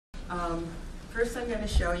First I'm going to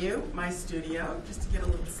show you my studio, just to get a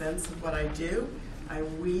little sense of what I do. I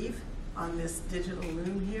weave on this digital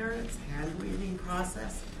loom here. It's a hand weaving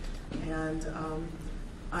process. And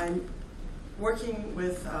I'm working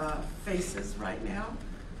with faces right now.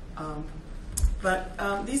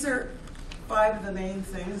 These are 5 of the main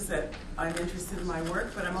things that I'm interested in my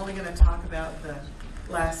work, but I'm only going to talk about the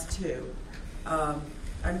last 2.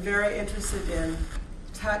 I'm very interested in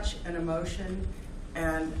touch and emotion,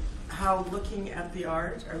 and how looking at the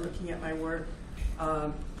art or looking at my work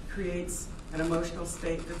creates an emotional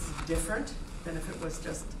state that's different than if it was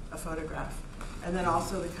just a photograph. And then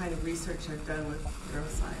also the kind of research I've done with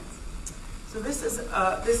neuroscience. So this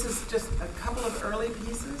is just a couple of early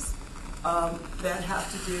pieces that have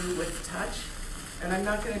to do with touch. And I'm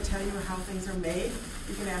not going to tell you how things are made.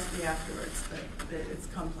 You can ask me afterwards, but it's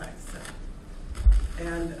complex. So.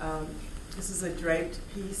 And this is a draped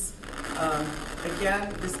piece.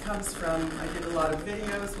 Again, this comes from, I did a lot of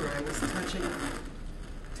videos where I was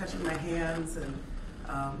touching my hands and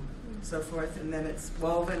so forth, and then it's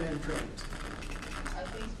woven and draped. I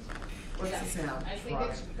think, what's the sound? I think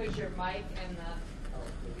it's because your mic and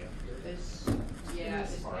is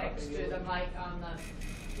next to the mic on the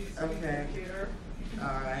computer.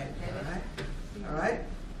 All right.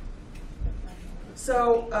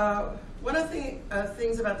 So one of the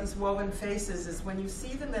things about these woven faces is when you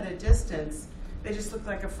see them at a distance, they just look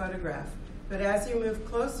like a photograph. But as you move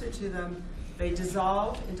closer to them, they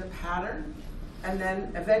dissolve into pattern, and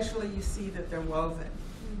then eventually you see that they're woven.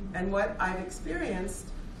 And what I've experienced,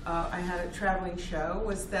 I had a traveling show,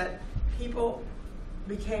 was that people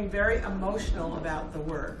became very emotional about the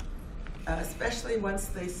work, especially once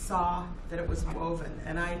they saw that it was woven.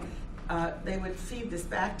 And they would feed this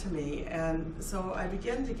back to me, and so I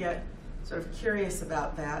began to get sort of curious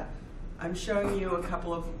about that. I'm showing you a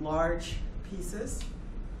couple of large pieces,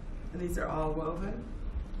 and these are all woven.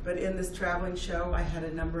 But in this traveling show, I had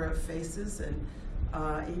a number of faces, and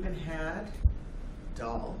even had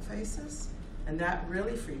doll faces, and that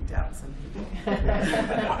really freaked out some people.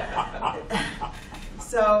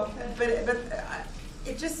 But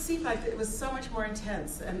it just seemed like it was so much more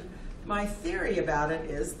intense. And my theory about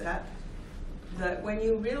it is that when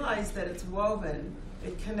you realize that it's woven,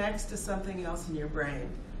 it connects to something else in your brain,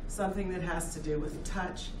 something that has to do with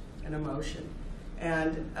touch and emotion.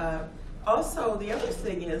 And also, the other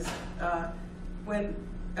thing is, when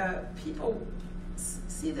people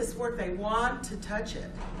see this work, they want to touch it.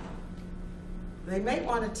 They may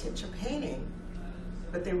want to touch a painting,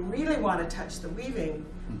 but they really want to touch the weaving,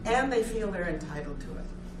 and they feel they're entitled to it.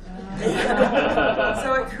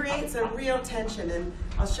 So it creates a real tension, and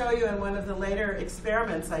I'll show you in one of the later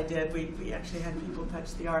experiments I did, we actually had people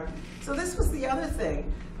touch the art. So this was the other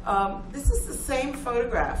thing. This is the same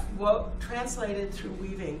photograph, translated through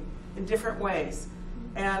weaving in different ways.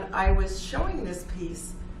 And I was showing this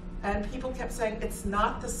piece, and people kept saying, it's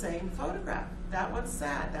not the same photograph. That one's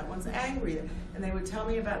sad, that one's angry, and they would tell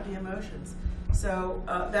me about the emotions. So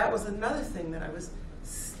that was another thing that I was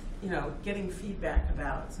getting feedback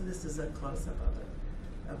about. So this is a close-up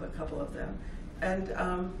of a couple of them. And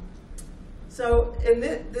so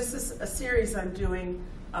this is a series I'm doing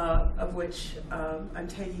of which I'm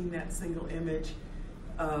taking that single image,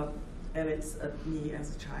 and it's me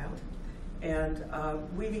as a child, and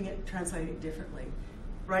weaving it, translating it differently.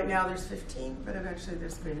 Right now there's 15, but eventually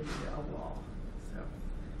there's going to be a wall. So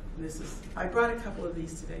I brought a couple of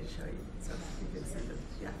these today to show you, so you can see them.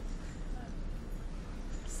 Yeah.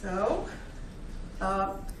 So,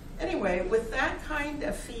 anyway, with that kind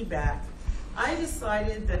of feedback, I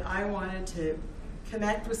decided that I wanted to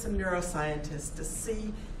connect with some neuroscientists to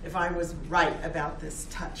see if I was right about this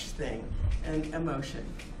touch thing and emotion.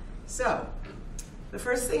 So, the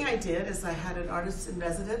first thing I did is I had an artist in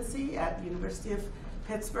residency at the University of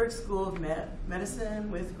Pittsburgh School of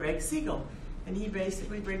Medicine with Greg Siegel. And he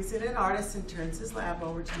basically brings in an artist and turns his lab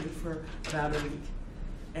over to me for about a week.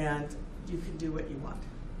 And you can do what you want.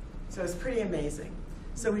 So it's pretty amazing.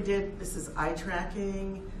 So this is eye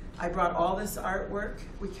tracking. I brought all this artwork.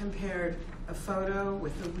 We compared a photo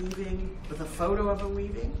with a weaving, with a photo of a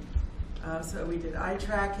weaving. So we did eye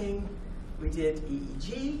tracking, we did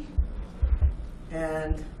EEG,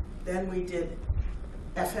 and then we did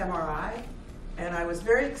fMRI. And I was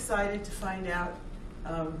very excited to find out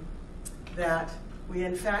that we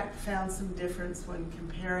in fact found some difference when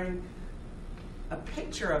comparing a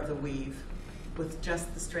picture of the weave with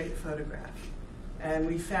just the straight photograph. And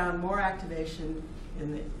we found more activation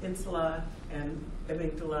in the insula and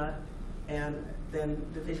amygdala, and then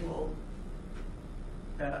the visual,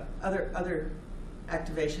 other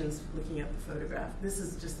activations looking at the photograph. This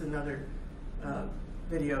is just another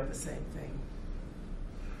video the same thing.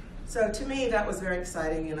 So to me, that was very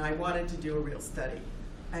exciting, and I wanted to do a real study.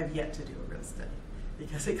 I have yet to do a real study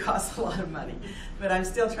because it costs a lot of money, but I'm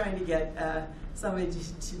still trying to get somebody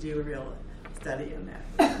to do a real study in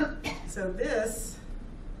that. So this,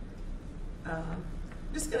 I'm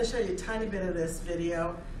just going to show you a tiny bit of this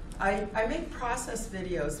video. I make process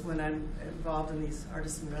videos when I'm involved in these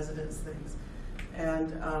artist in residence things,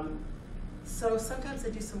 and so sometimes I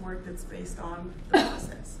do some work that's based on the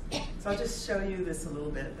process. So I'll just show you this a little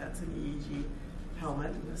bit. That's an EEG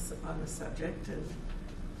helmet on the subject, and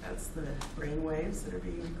that's the brain waves that are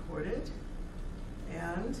being recorded.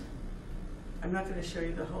 And I'm not going to show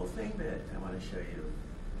you the whole thing, but I want to show you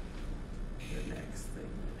the next thing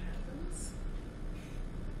that happens,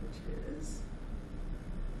 which is,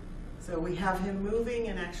 so we have him moving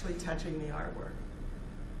and actually touching the artwork,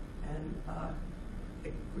 and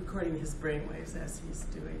recording his brainwaves as he's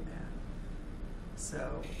doing that.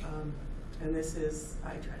 So, and this is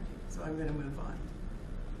eye tracking, so I'm going to move on.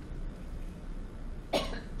 I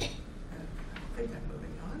think I'm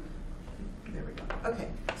moving on. There we go. Okay,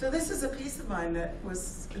 so this is a piece of mine that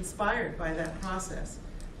was inspired by that process.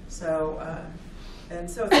 So, and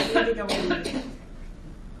so it's a weaving of a weaving.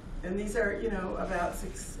 And these are, you know, about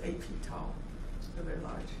 6, 8 feet tall. So they're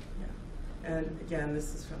large, yeah. And again,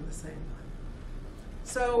 this is from the same one.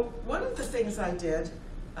 So one of the things I did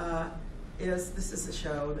is, this is a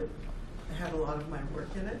show that had a lot of my work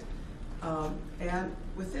in it. And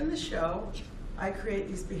within the show, I create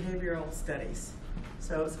these behavioral studies.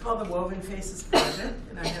 So it's called the Woven Faces Project,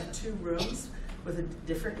 and I have 2 rooms with a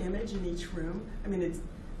different image in each room. I mean, it's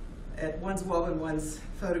one's woven, one's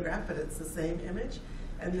photographed, but it's the same image.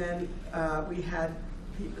 And then we had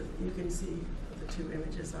people, you can see the 2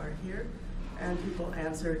 images are here, and people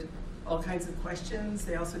answered all kinds of questions.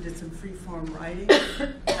 They also did some free-form writing.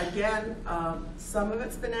 Again, some of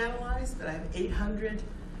it's been analyzed, but I have 800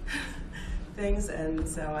 things, and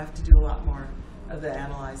so I have to do a lot more of the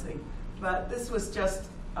analyzing. But this was just,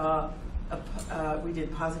 we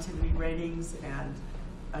did positivity ratings and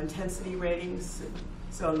intensity ratings.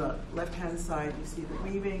 So on the left-hand side, you see the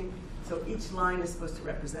weaving. So each line is supposed to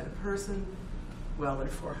represent a person. Well, there are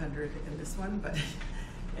 400 in this one, but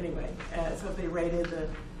anyway. So if they rated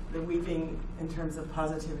the weaving in terms of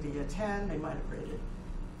positivity a 10, they might have rated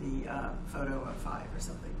the photo a 5 or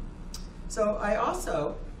something. So I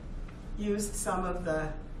also used some of the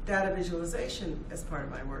data visualization as part of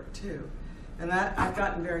my work too. And that, I've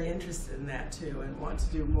gotten very interested in that too and want to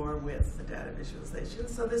do more with the data visualization.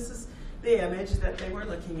 So this is the image that they were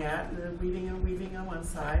looking at, and the weaving on one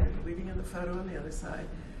side, and the weaving of the photo on the other side,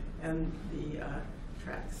 and the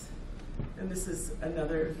tracks. And this is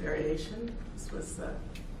another variation. This was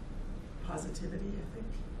positivity, I think.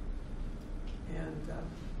 And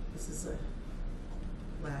this is a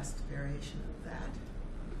last variation of that.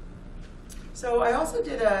 So I also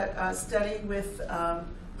did a study with,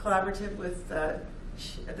 collaborative with the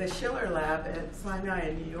Schiller Lab at Sinai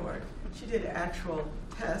in New York. She did actual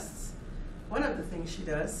tests. One of the things she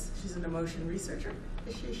does, she's an emotion researcher,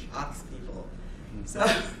 is she shocks people. So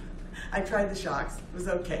I tried the shocks, it was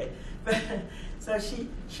okay. But so she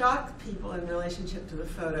shocked people in relationship to the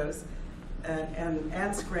photos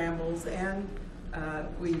and scrambles and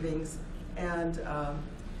weavings, and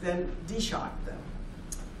then de-shocked them.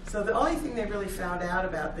 So the only thing they really found out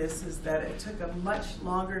about this is that it took a much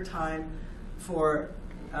longer time for,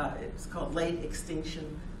 it's called late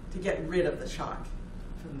extinction, to get rid of the shock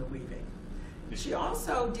from the weaving. She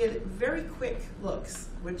also did very quick looks,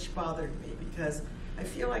 which bothered me because I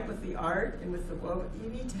feel like with the art and with the woven, you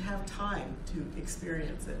need to have time to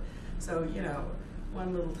experience it. So, you know,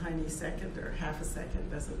 one little tiny second or half a second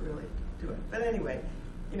doesn't really do it. But anyway,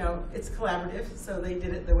 you know, it's collaborative, so they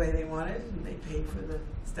did it the way they wanted, and they paid for the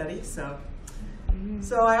study. So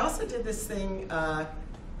I also did this thing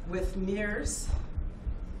with mirrors,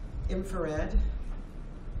 infrared,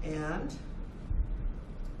 and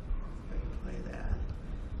I can play that.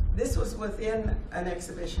 This was within an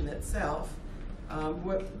exhibition itself.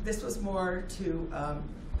 This was more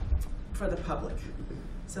for the public.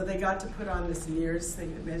 So they got to put on this mirrors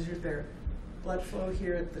thing that measured their blood flow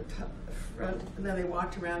here at the front, and then they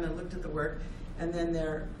walked around and looked at the work, and then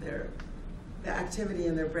the activity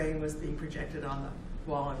in their brain was being projected on the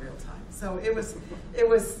wall in real time. So it was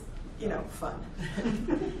you know, fun,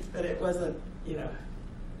 but it wasn't, you know,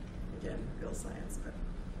 again, real science. But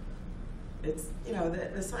it's, you know,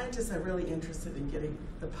 the scientists are really interested in getting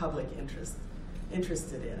the public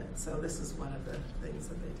interested in it. So this is one of the things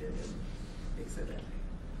that they did in the exhibit.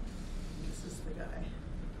 This is the guy.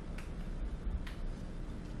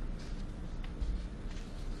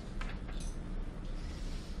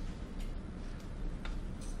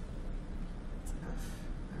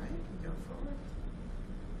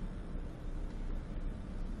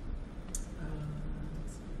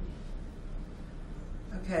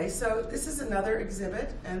 Okay, so this is another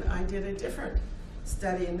exhibit, and I did a different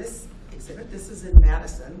study in this exhibit. This is in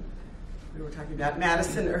Madison. We were talking about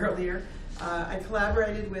Madison earlier. I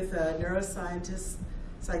collaborated with a neuroscientist,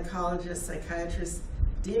 psychologist, psychiatrist,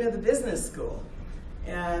 dean of the business school.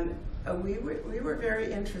 And we were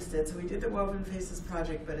very interested, so we did the Woven Faces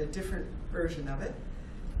project, but a different version of it.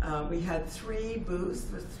 We had 3 booths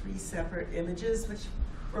with 3 separate images, which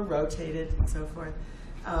were rotated and so forth.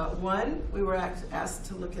 One, we were asked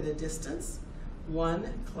to look at a distance, 1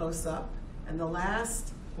 close up, and the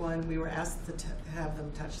last one we were asked to have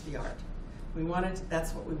them touch the art.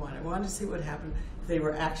 That's what we wanted. We wanted to see what happened if they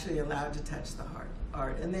were actually allowed to touch the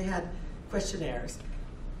art. And they had questionnaires.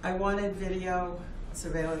 I wanted video,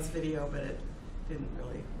 surveillance video, but it didn't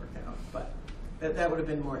really work out. But that would have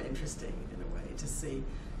been more interesting in a way to see.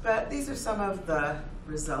 But these are some of the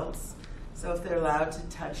results. So if they're allowed to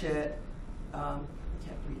touch it, I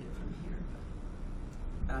can't read it from here.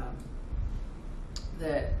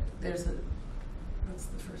 But, there's a, what's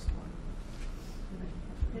the first one?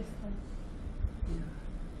 This one. Yeah.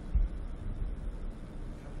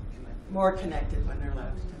 More connected when they're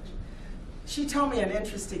allowed to touch it. She told me an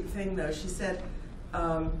interesting thing, though. She said,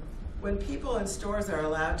 when people in stores are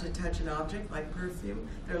allowed to touch an object like perfume,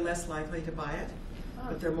 they're less likely to buy it,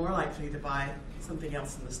 but they're more likely to buy something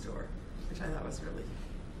else in the store, which I thought was really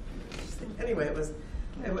interesting. Anyway,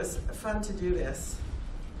 it was fun to do this,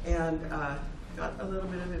 and got a little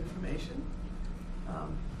bit of information.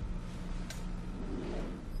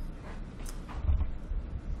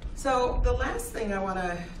 So the last thing I want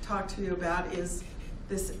to talk to you about is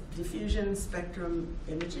this diffusion spectrum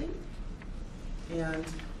imaging. And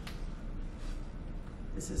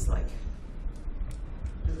this is like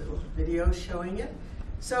a little video showing it.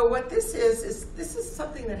 So what this is this is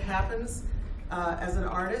something that happens as an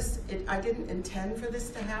artist. I didn't intend for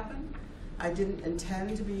this to happen. I didn't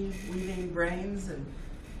intend to be weaving brains and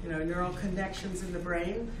neural connections in the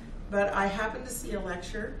brain, but I happened to see a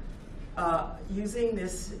lecture using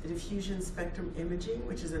this diffusion spectrum imaging,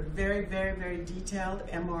 which is a very, very, very detailed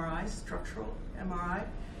MRI, structural MRI,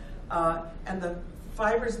 and the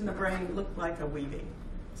fibers in the brain look like a weaving.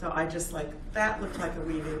 So I just that looked like a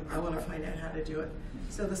weaving. I want to find out how to do it.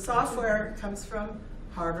 So the software comes from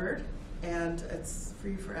Harvard, and it's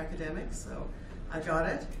free for academics, so I got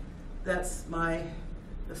it. That's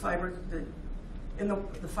the fiber, the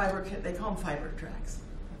fiber, they call them fiber tracks.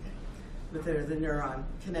 Okay. But they're the neuron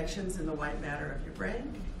connections in the white matter of your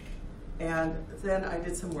brain. And then I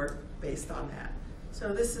did some work based on that.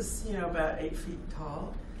 So this is, about 8 feet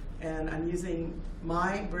tall, and I'm using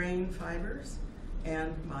my brain fibers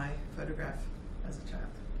and my photograph as a child.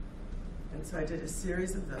 And so I did a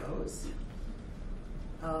series of those.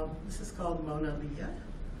 This is called Mona Lisa.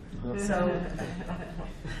 So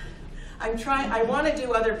I want to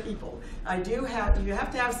do other people. You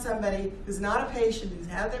have to have somebody who's not a patient, who's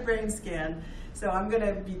had their brain scanned. So I'm going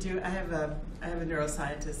to be I have a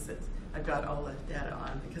neuroscientist that I've got all the data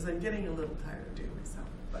on, because I'm getting a little tired of doing myself.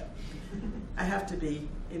 But I have to be,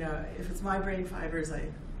 if it's my brain fibers,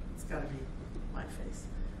 it's got to be my face.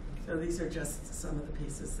 So these are just some of the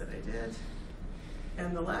pieces that I did.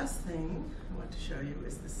 And the last thing I want to show you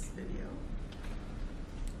is this video.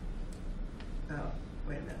 Oh,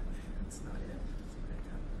 wait a minute. That's not it. Let's back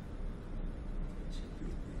up. It should be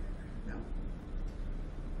there. No.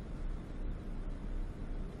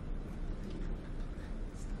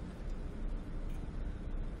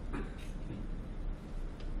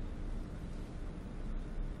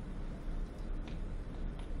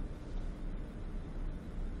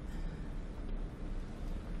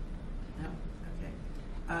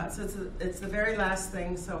 So it's the very last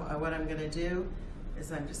thing, so what I'm going to do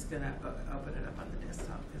is I'm just going to open it up on the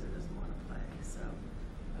desktop because it doesn't want to play. So,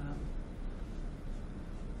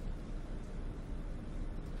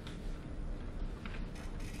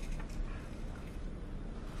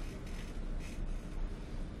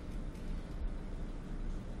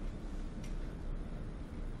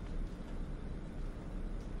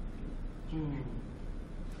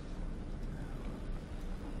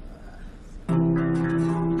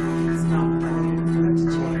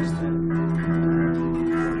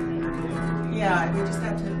 we just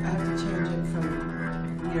have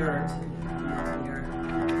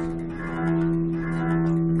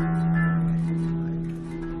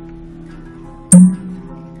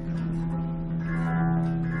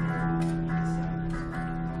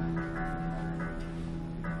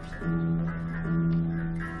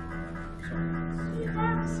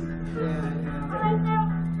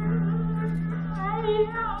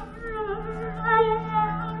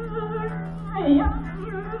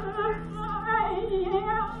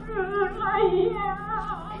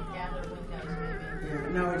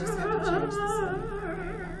change the sound.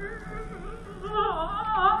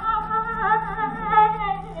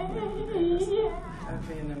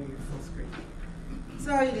 Okay, and then we get full screen.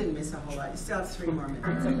 So you didn't miss a whole lot. You still have 3 more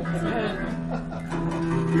minutes.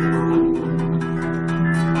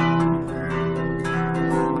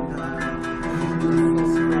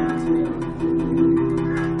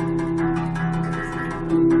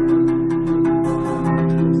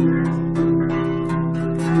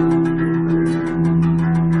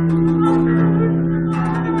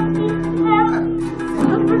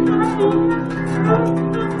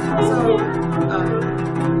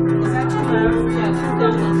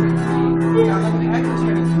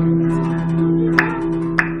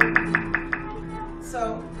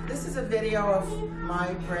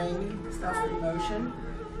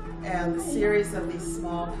 And the series of these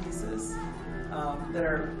small pieces that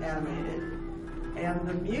are animated. And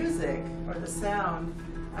the music, or the sound,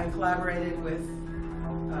 I collaborated with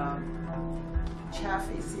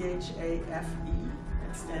Chaffee, C-H-A-F-E,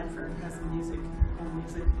 at Stanford, has a music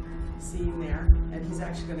scene there. And he's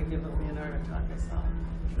actually going to give a Leonardo talk, I saw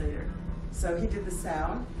later. So he did the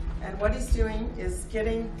sound. And what he's doing is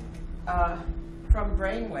getting from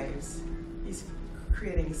brain waves, he's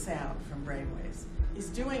creating sound from brain waves. He's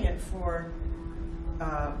doing it for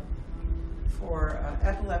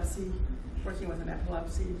epilepsy, working with an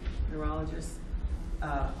epilepsy neurologist,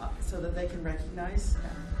 so that they can recognize.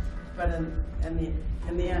 But in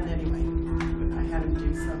the end, anyway, I had him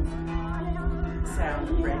do some sound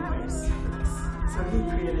brainwaves for this. So he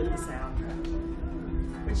created the soundtrack,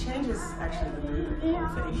 which changes actually the mood of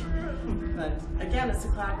the whole thing. But again, it's a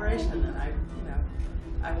collaboration, and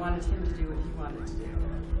I wanted him to do what he wanted to do.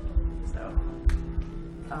 So.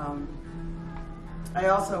 I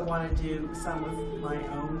also want to do some with my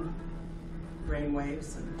own brain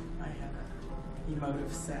waves, and I had an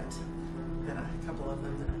emotive set, that a couple of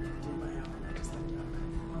them that I could do my own. I just like them.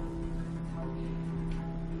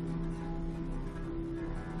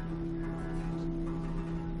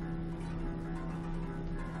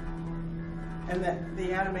 And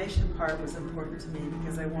the animation part was important to me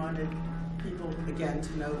because I wanted people, again,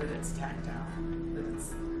 to know that it's tactile, that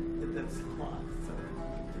it's cloth. So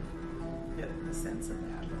get the sense of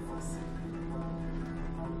that with this.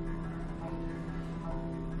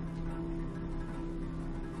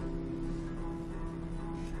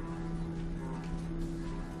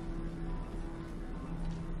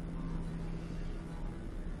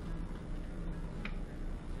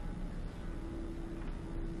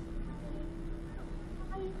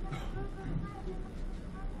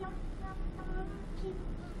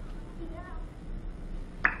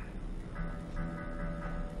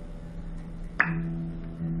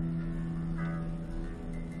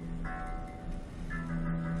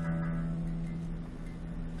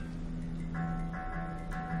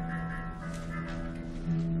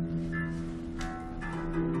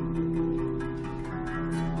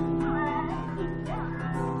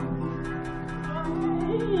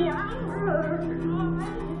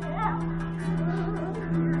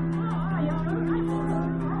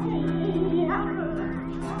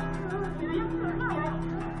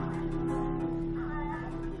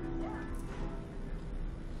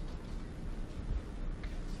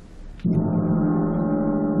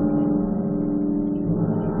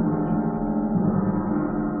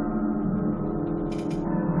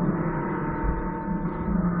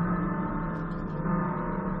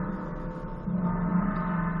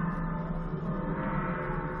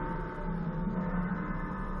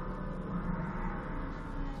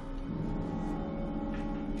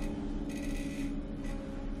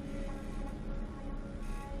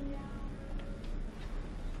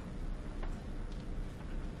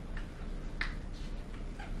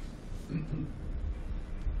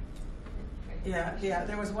 Yeah,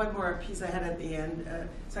 there was one more piece I had at the end.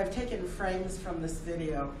 So I've taken frames from this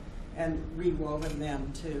video and rewoven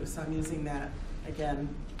them too. So I'm using that again.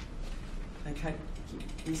 I kind of keep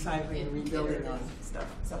recycling and rebuilding on stuff.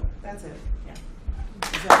 So that's it. Yeah.